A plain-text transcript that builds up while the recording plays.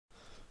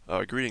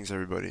Greetings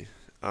everybody.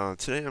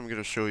 Today I'm going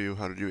to show you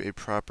how to do a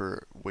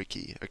proper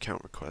wiki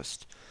account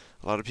request.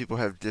 A lot of people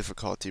have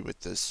difficulty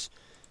with this,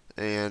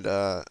 and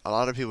a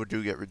lot of people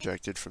do get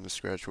rejected from the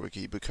Scratch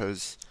Wiki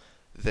because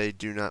they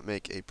do not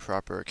make a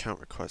proper account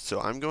request. So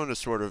I'm going to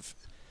sort of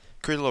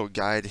create a little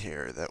guide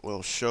here that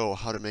will show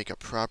how to make a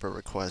proper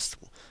request,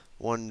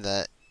 one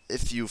that,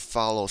 if you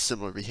follow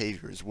similar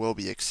behaviors, will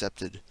be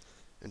accepted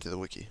into the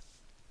wiki.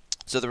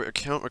 So the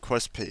account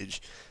request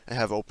page I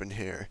have open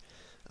here.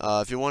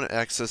 If you want to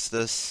access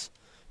this,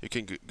 you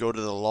can go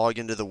to the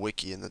login to the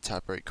wiki in the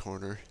top right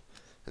corner,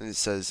 and it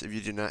says if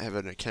you do not have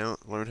an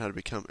account, learn how to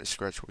become a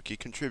Scratch Wiki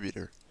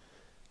contributor.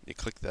 You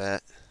click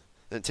that,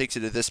 then it takes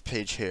you to this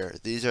page here.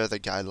 These are the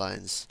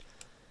guidelines,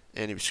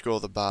 and if you scroll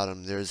to the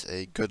bottom, there's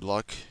a good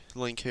luck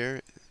link here.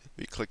 If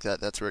you click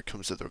that, that's where it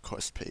comes to the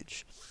request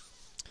page.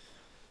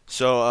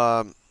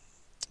 So,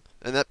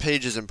 and that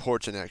page is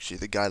important actually,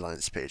 the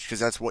guidelines page, because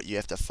that's what you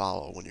have to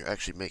follow when you're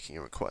actually making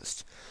a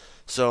request.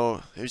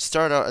 So, if you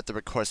start out at the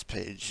request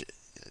page,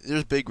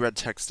 there's big red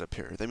text up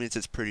here. That means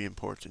it's pretty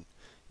important.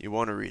 You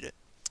want to read it.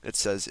 It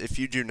says, if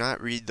you do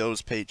not read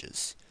those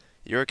pages,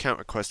 your account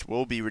request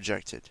will be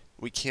rejected.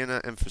 We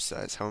cannot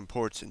emphasize how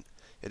important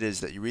it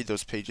is that you read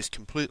those pages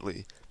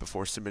completely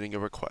before submitting a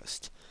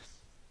request.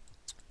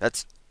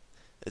 It's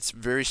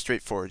very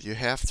straightforward. You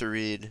have to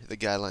read the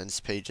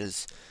guidelines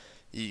pages.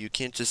 You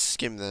can't just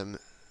skim them,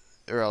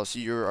 or else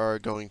you are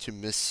going to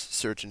miss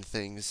certain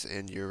things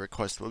and your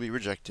request will be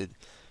rejected.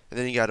 And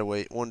then you gotta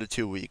wait 1 to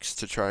 2 weeks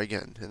to try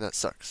again, and that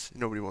sucks.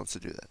 Nobody wants to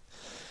do that.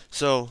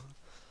 So,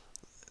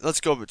 let's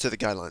go to the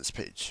guidelines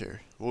page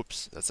here.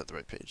 Whoops, that's not the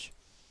right page.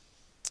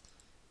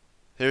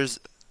 Here's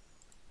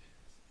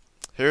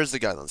the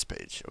guidelines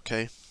page,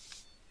 okay?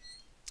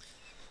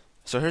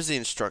 So here's the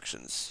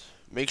instructions.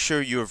 Make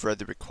sure you have read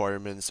the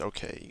requirements.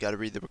 Okay, you gotta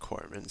read the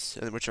requirements,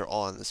 and which are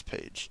all on this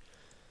page.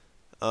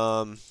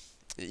 You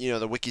know,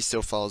 the wiki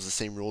still follows the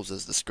same rules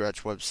as the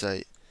Scratch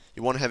website.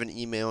 You want to have an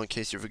email in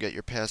case you forget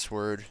your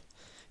password.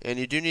 And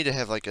you do need to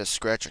have like a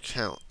Scratch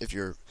account. If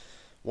you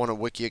want a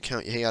wiki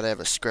account, you gotta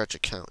have a Scratch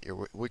account.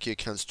 Your wiki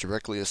account's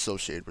directly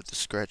associated with the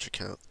Scratch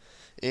account.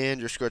 And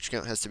your Scratch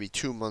account has to be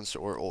 2 months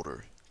or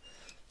older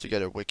to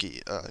get a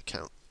wiki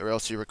account. Or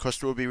else your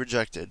request will be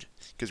rejected.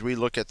 Because we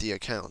look at the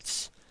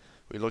accounts.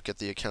 We look at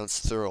the accounts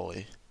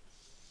thoroughly.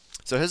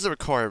 So here's the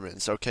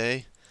requirements,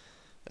 okay?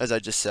 As I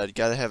just said, you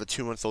gotta have a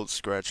 2-month-old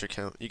Scratch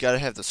account. You gotta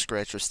have the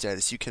Scratcher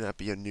status. You cannot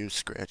be a new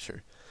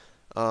Scratcher.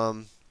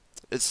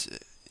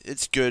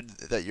 It's good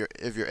that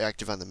if you're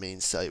active on the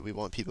main site. We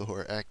want people who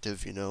are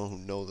active, you know, who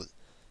know the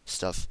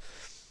stuff.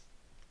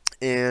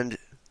 And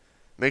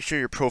make sure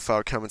your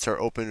profile comments are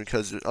open,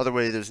 because other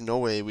way there's no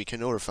way we can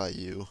notify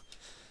you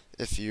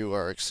if you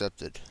are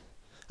accepted.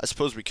 I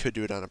suppose we could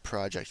do it on a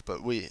project,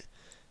 but the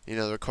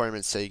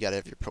requirements say you gotta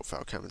have your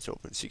profile comments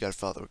open, so you gotta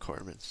follow the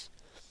requirements.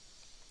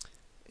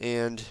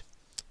 And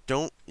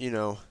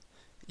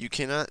you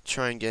cannot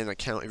try and get an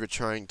account if you're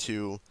trying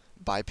to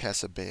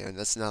bypass a ban.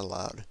 That's not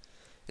allowed.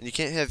 And you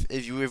can't have,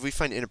 if we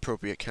find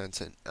inappropriate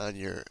content on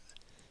your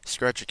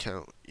Scratch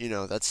account,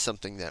 that's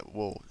something that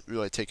we'll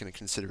really take into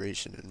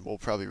consideration, and we'll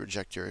probably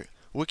reject your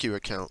wiki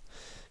account,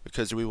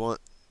 because we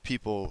want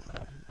people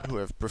who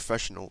have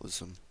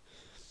professionalism.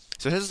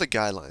 So here's the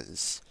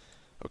guidelines.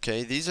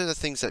 Okay, these are the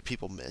things that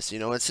people miss.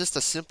 It's just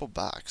a simple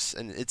box,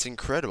 and it's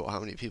incredible how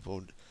many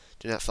people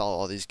do not follow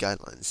all these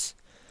guidelines.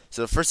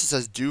 So first it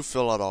says do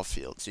fill out all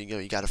fields.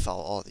 You got to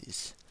follow all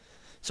these.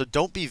 So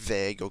don't be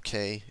vague,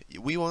 okay?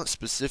 We want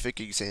specific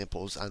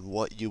examples on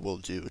what you will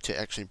do to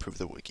actually improve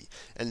the wiki.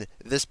 And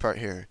this part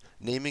here,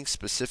 naming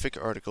specific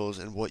articles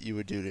and what you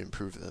would do to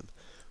improve them.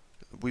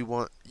 We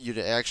want you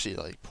to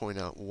actually point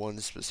out one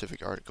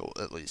specific article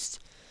at least,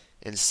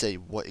 and say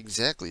what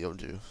exactly you'll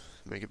do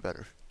to make it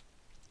better.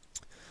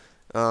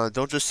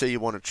 Don't just say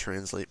you want to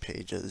translate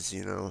pages,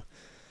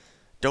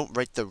 Don't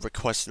write the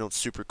request notes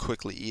super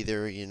quickly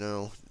either,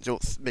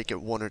 Don't make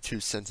it 1 or 2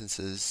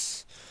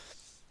 sentences.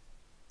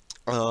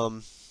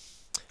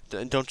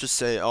 And don't just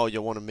say, oh, I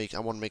want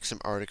to make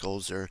some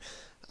articles, or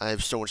I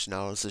have so much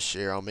knowledge to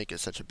share, I'll make it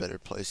such a better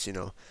place,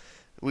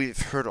 We've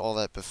heard all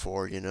that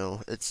before,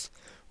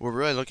 we're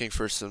really looking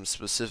for some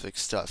specific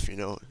stuff,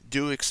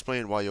 Do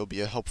explain why you'll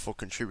be a helpful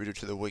contributor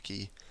to the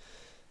wiki,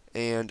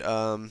 and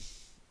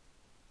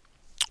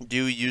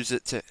do use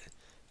it to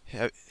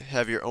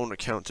have your own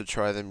account to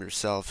try them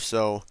yourself.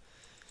 So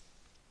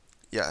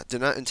yeah, do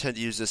not intend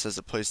to use this as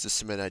a place to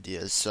submit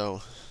ideas.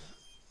 So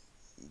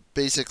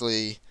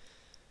basically,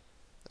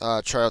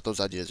 try out those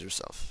ideas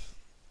yourself.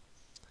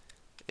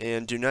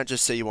 And do not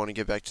just say you want to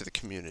give back to the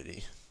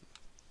community.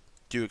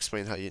 Do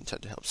explain how you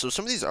intend to help. So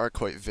some of these are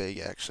quite vague,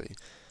 actually.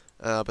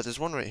 But there's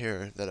one right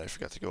here that I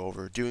forgot to go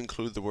over. Do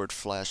include the word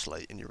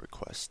flashlight in your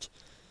request.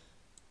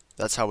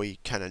 That's how we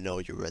kind of know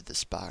you read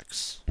this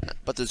box.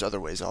 But there's other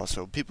ways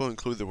also. People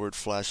include the word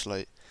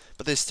flashlight,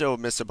 but they still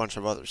miss a bunch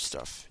of other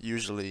stuff.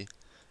 Usually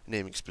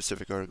naming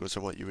specific articles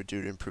and what you would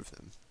do to improve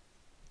them.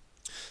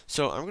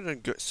 So I'm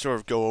going to sort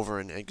of go over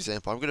an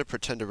example. I'm going to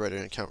pretend to write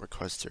an account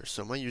request here.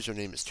 So my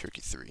username is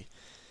Turkey3.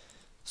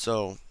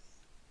 So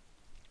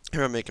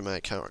Here I'm making my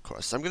account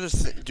request. I'm going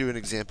to do an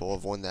example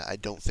of one that I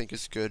don't think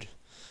is good.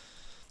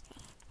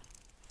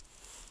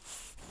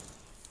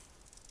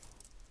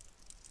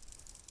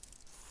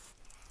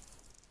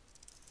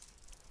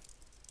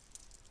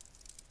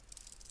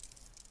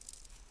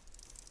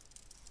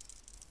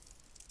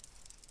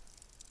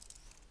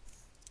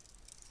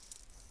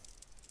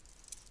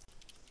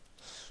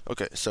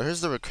 Okay, so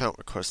here's the account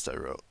request I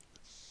wrote.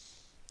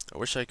 I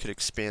wish I could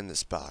expand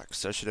this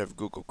box. I should have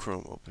Google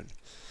Chrome open.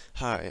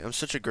 Hi, I'm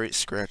such a great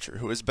scratcher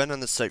who has been on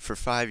the site for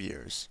 5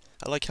 years.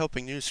 I like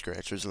helping new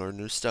scratchers learn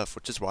new stuff,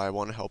 which is why I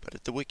want to help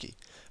edit the wiki.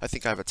 I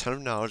think I have a ton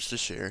of knowledge to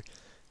share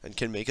and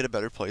can make it a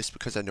better place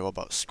because I know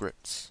about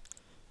scripts.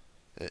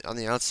 On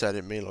the outside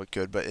it may look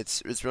good, but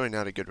it's really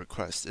not a good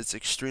request. It's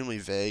extremely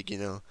vague, you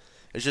know.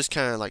 It's just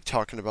kind of like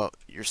talking about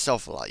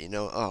yourself a lot, you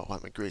know. Oh,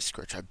 I'm a great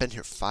scratcher. I've been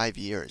here 5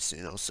 years,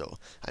 you know, so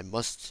I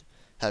must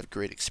have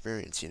great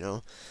experience, you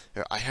know.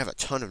 Or I have a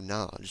ton of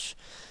knowledge.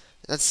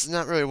 That's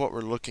not really what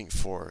we're looking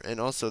for. And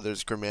also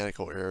there's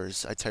grammatical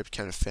errors. I typed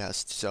kind of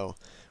fast, so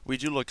we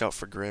do look out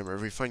for grammar.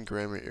 If we find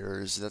grammar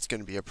errors, that's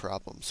going to be a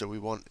problem. So we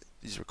want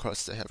these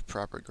requests to have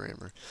proper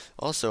grammar.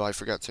 Also, I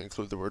forgot to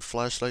include the word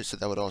flashlight, so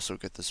that would also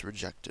get this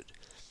rejected.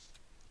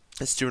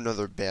 Let's do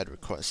another bad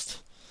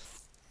request.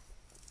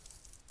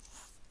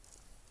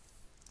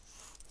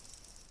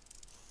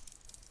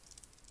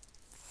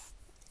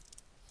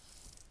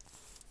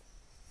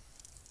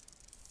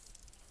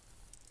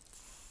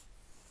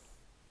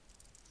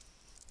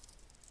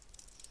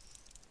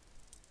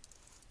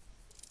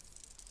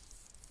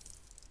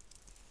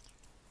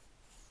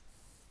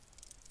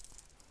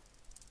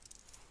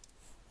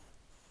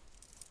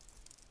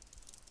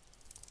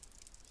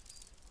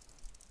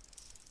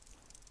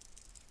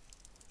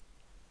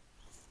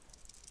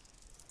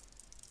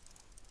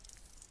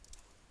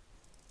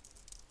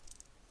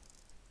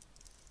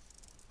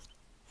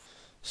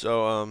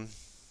 So,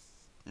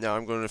 now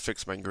I'm going to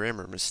fix my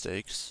grammar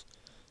mistakes,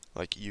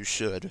 like you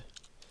should.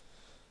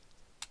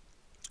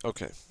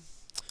 Okay.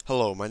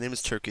 Hello, my name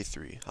is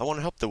Turkey3. I want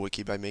to help the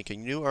wiki by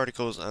making new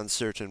articles on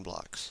certain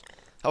blocks.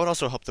 I would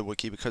also help the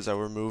wiki because I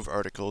will remove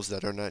articles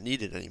that are not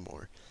needed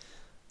anymore.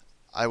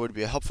 I would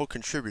be a helpful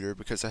contributor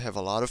because I have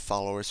a lot of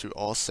followers who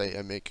all say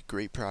I make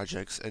great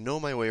projects and know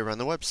my way around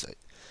the website.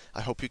 I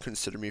hope you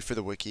consider me for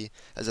the wiki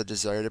as I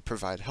desire to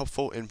provide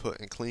helpful input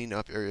and clean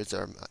up areas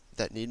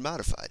that need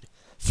modified.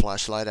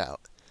 Flashlight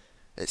out.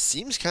 It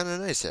seems kind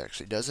of nice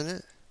actually, doesn't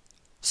it?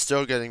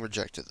 Still getting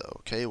rejected though,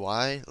 okay?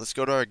 Why? Let's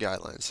go to our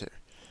guidelines here.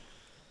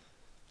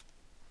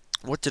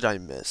 What did I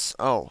miss?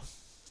 Oh,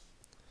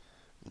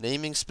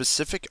 naming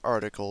specific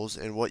articles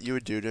and what you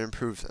would do to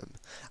improve them.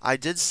 I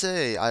did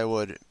say I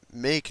would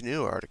make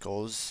new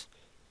articles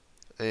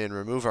and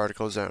remove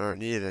articles that aren't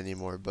needed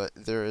anymore, but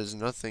there is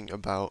nothing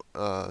about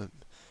a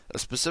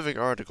specific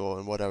article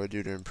and what I would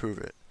do to improve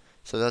it.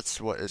 So that's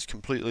what is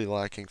completely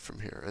lacking from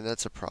here, and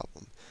that's a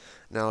problem.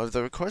 Now, if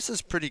the request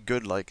is pretty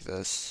good like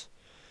this,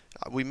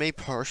 we may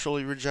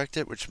partially reject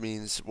it, which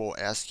means we'll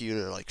ask you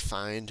to like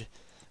find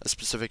a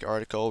specific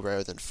article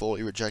rather than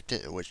fully reject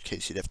it, in which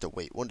case you'd have to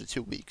wait 1 to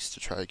 2 weeks to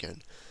try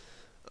again.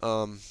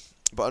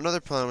 But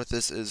another problem with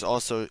this is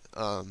also,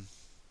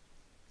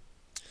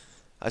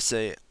 I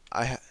say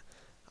I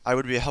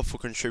would be a helpful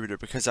contributor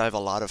because I have a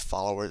lot of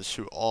followers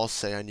who all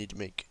say I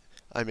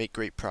make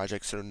great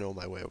projects and know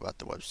my way about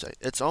the website.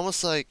 It's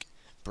almost like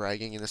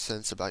bragging in a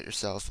sense about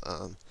yourself.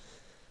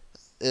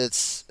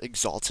 It's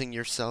exalting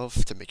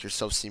yourself to make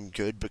yourself seem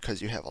good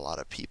because you have a lot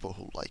of people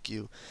who like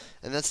you,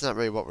 and that's not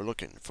really what we're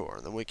looking for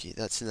in the wiki.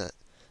 That's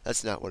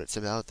not what it's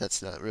about.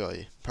 That's not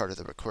really part of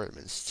the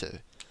requirements to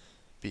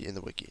be in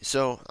the wiki.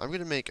 So I'm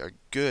gonna make a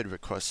good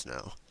request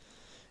now,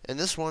 and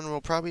this one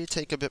will probably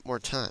take a bit more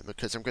time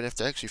because I'm gonna have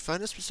to actually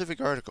find a specific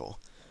article,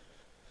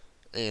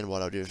 and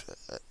what I'll do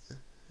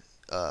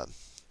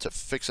to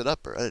fix it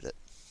up or edit it.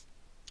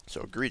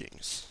 So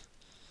greetings.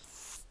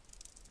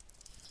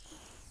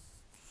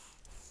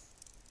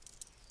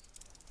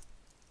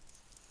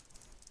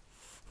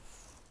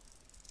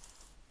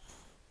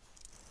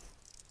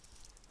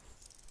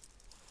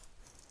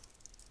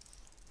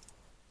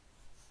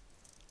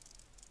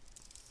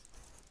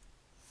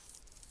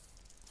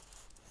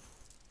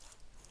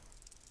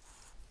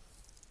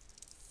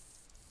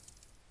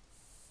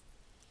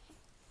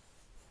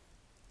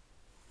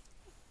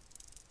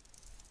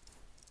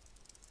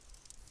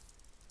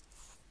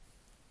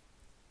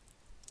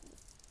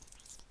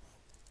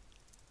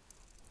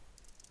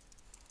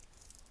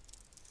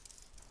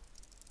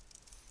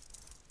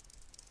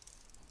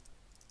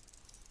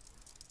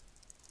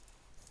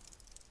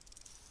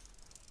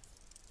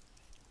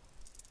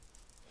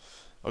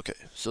 Okay,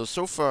 so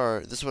far,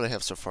 this is what I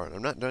have so far, and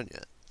I'm not done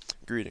yet.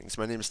 Greetings,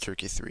 my name is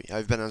Turkey3.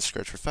 I've been on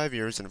Scratch for 5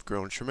 years and have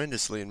grown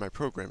tremendously in my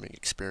programming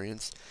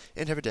experience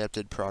and have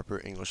adapted proper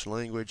English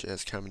language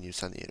as common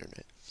use on the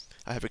internet.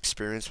 I have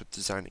experience with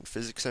designing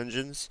physics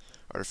engines,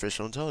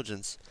 artificial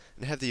intelligence,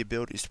 and have the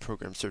abilities to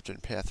program certain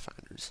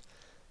pathfinders.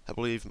 I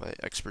believe my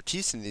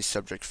expertise in these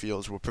subject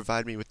fields will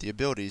provide me with the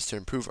abilities to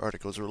improve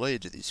articles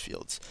related to these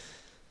fields.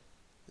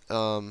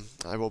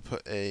 I will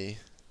put a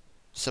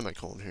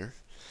semicolon here.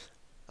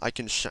 I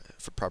can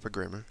for proper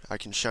grammar. I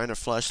can shine a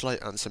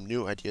flashlight on some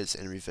new ideas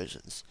and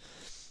revisions.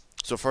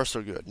 So far,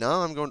 so good.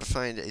 Now I'm going to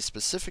find a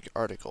specific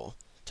article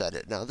to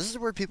edit. Now, this is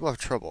where people have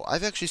trouble.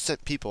 I've actually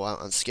sent people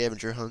out on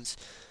scavenger hunts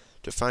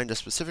to find a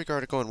specific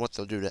article and what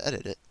they'll do to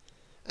edit it.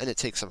 And it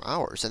takes them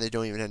hours, and they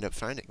don't even end up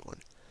finding one.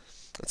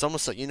 It's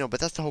almost like, but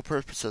that's the whole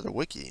purpose of the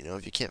wiki,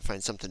 if you can't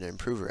find something to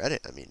improve or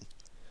edit. I mean,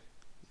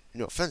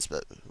 no offense,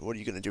 but what are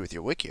you going to do with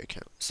your wiki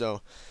account?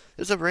 So,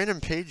 there's a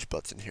random page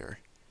button here.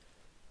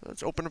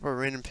 Let's open up a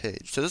random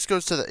page. So this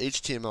goes to the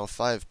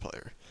HTML5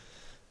 player.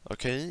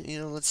 Okay,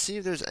 let's see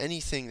if there's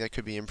anything that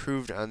could be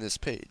improved on this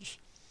page.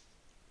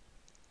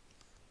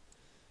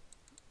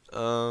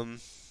 And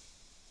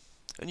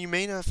you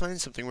may not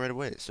find something right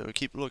away, so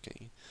keep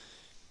looking.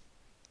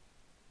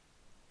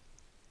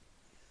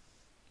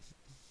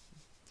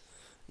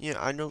 Yeah,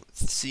 I don't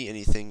see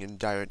anything in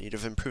dire need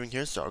of improving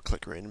here, so I'll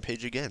click random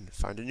page again.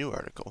 Find a new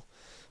article.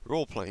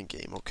 Role-playing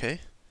game,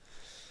 okay?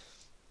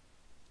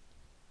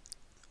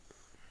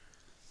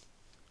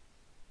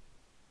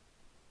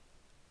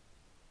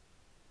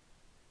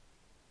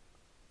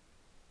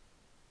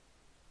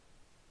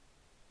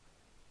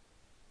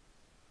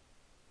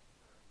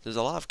 There's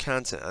a lot of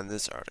content on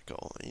this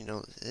article.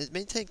 It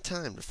may take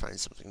time to find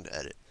something to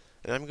edit.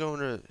 And I'm going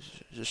to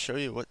just show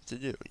you what to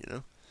do,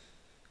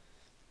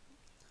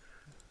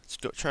 Let's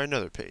go try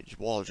another page.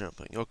 Wall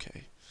jumping.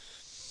 Okay.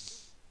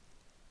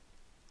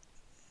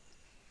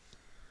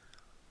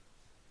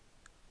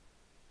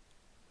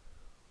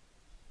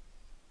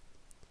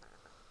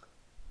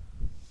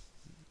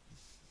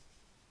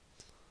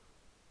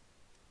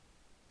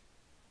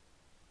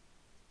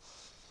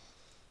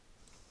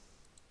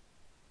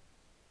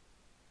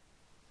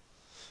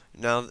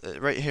 Now,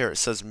 right here it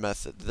says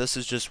method. This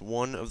is just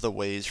one of the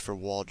ways for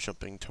wall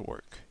jumping to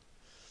work.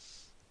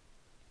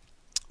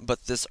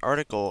 But this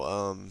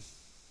article,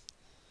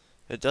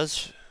 it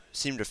does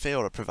seem to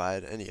fail to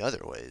provide any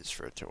other ways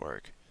for it to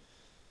work.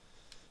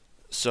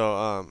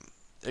 So,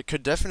 it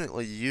could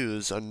definitely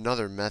use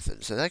another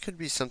method. So that could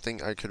be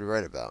something I could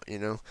write about,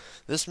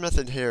 This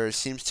method here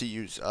seems to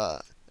use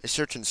a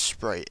certain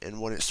sprite,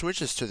 and when it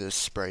switches to this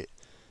sprite,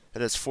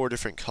 it has 4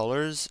 different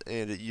colors,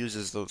 and it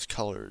uses those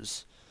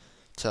colors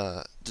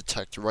to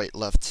detect right,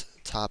 left,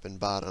 top, and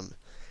bottom.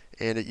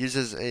 And it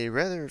uses a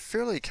rather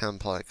fairly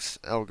complex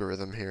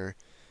algorithm here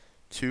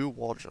to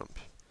wall jump.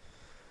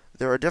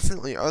 There are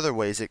definitely other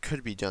ways it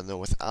could be done, though,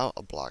 without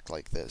a block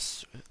like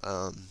this.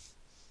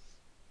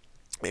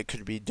 It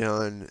could be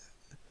done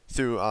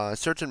through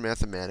certain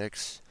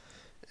mathematics.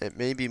 It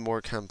may be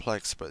more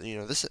complex, but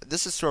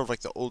this is sort of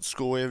like the old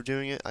school way of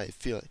doing it. I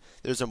feel like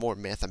there's a more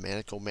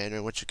mathematical manner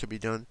in which it could be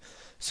done.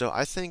 So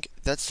I think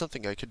that's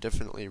something I could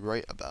definitely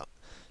write about.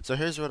 So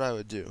here's what I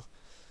would do.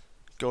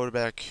 Go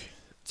back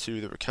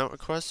to the account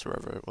request,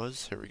 wherever it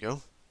was. Here we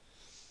go.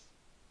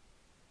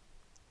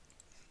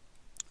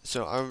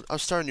 So I'll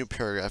start a new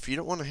paragraph. You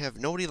don't want to have,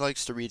 nobody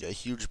likes to read a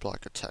huge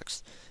block of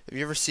text. If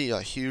you ever see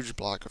a huge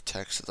block of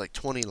text, it's like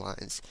 20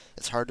 lines.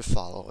 It's hard to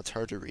follow. It's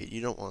hard to read.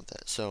 You don't want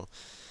that. So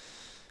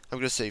I'm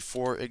going to say,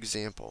 for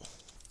example.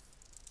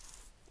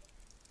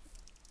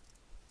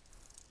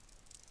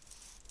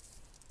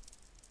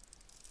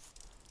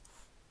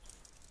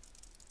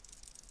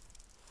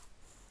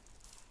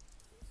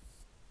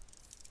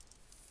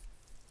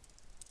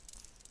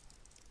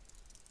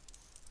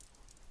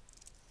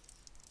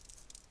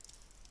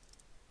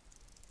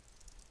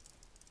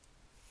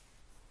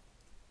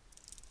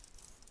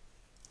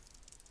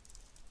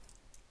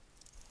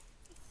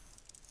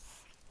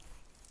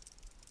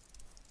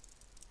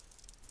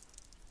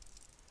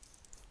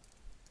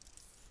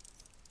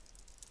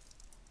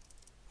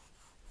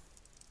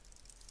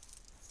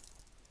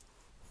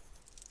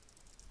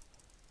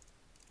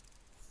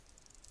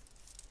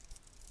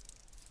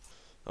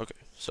 Okay,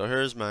 so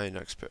here's my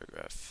next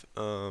paragraph.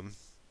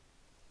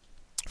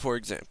 For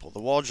example,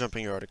 the wall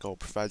jumping article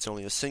provides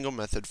only a single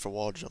method for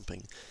wall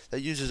jumping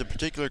that uses a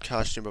particular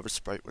costume of a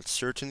sprite with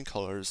certain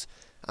colors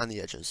on the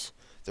edges.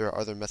 There are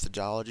other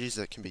methodologies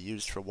that can be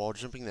used for wall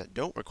jumping that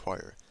don't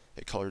require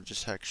a color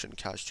detection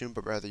costume,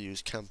 but rather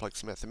use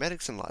complex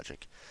mathematics and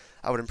logic.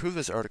 I would improve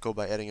this article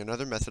by adding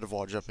another method of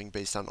wall jumping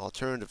based on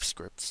alternative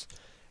scripts,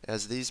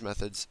 as these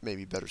methods may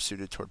be better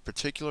suited toward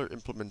particular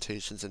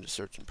implementations into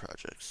certain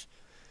projects.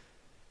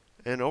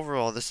 And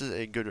overall, this is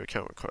a good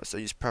account request. I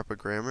use proper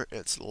grammar.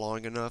 It's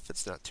long enough.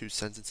 It's not 2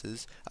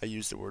 sentences. I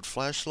use the word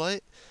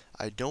flashlight.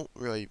 I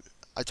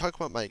talk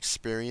about my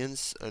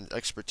experience and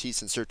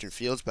expertise in certain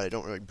fields, but I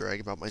don't really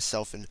brag about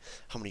myself and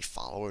how many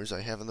followers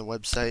I have on the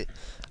website.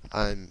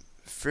 I'm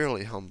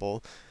fairly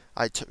humble.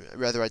 I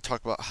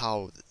talk about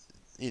how,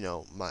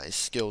 my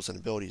skills and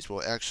abilities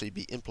will actually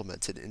be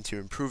implemented into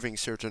improving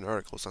certain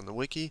articles on the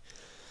wiki.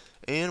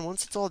 And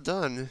once it's all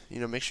done,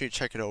 make sure you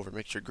check it over.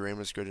 Make sure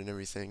grammar's good and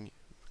everything.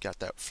 Got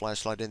that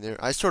flashlight in there.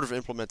 I sort of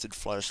implemented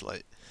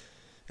flashlight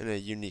in a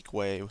unique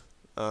way.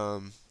 I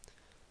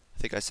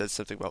think I said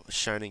something about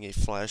shining a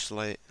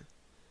flashlight.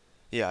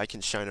 Yeah, I can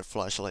shine a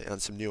flashlight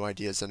on some new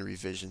ideas and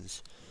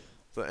revisions.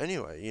 But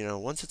anyway,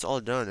 once it's all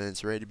done and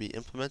it's ready to be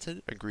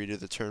implemented, agree to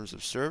the terms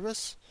of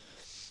service.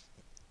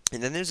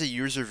 And then there's a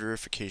user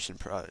verification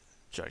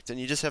project. And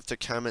you just have to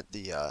comment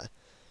the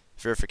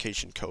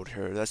verification code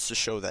here. That's to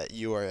show that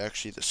you are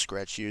actually the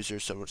Scratch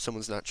user, so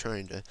someone's not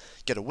trying to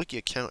get a wiki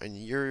account in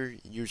your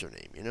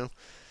username. And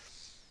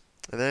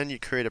then you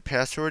create a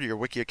password. Your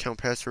wiki account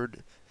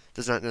password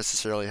does not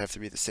necessarily have to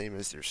be the same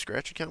as your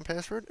Scratch account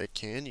password. You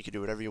can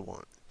do whatever you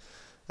want.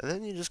 And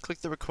then you just click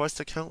the request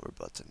account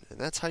button. And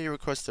that's how you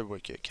request a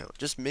wiki account.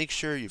 Just make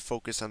sure you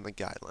focus on the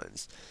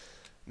guidelines.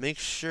 Make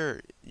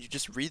sure you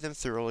just read them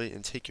thoroughly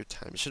and take your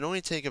time. It should only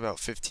take about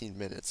 15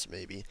 minutes,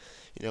 maybe.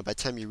 By the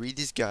time you read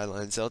these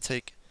guidelines, they'll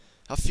take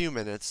a few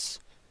minutes.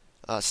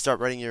 Start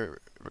writing your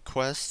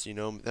request.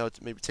 That'll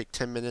maybe take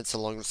 10 minutes,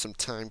 along with some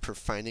time for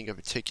finding a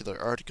particular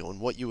article and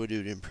what you would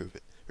do to improve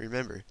it.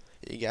 Remember,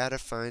 you gotta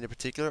find a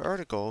particular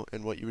article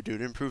and what you would do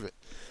to improve it.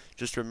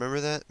 Just remember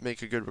that.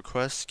 Make a good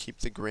request. Keep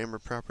the grammar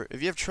proper.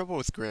 If you have trouble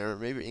with grammar,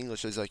 maybe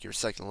English is like your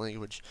second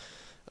language.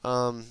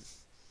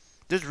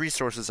 There's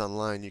resources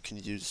online you can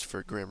use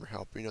for grammar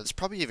help. There's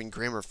probably even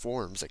grammar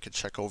forums that could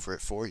check over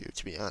it for you,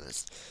 to be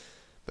honest.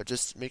 But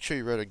just make sure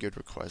you write a good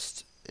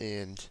request,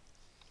 and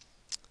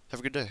have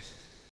a good day.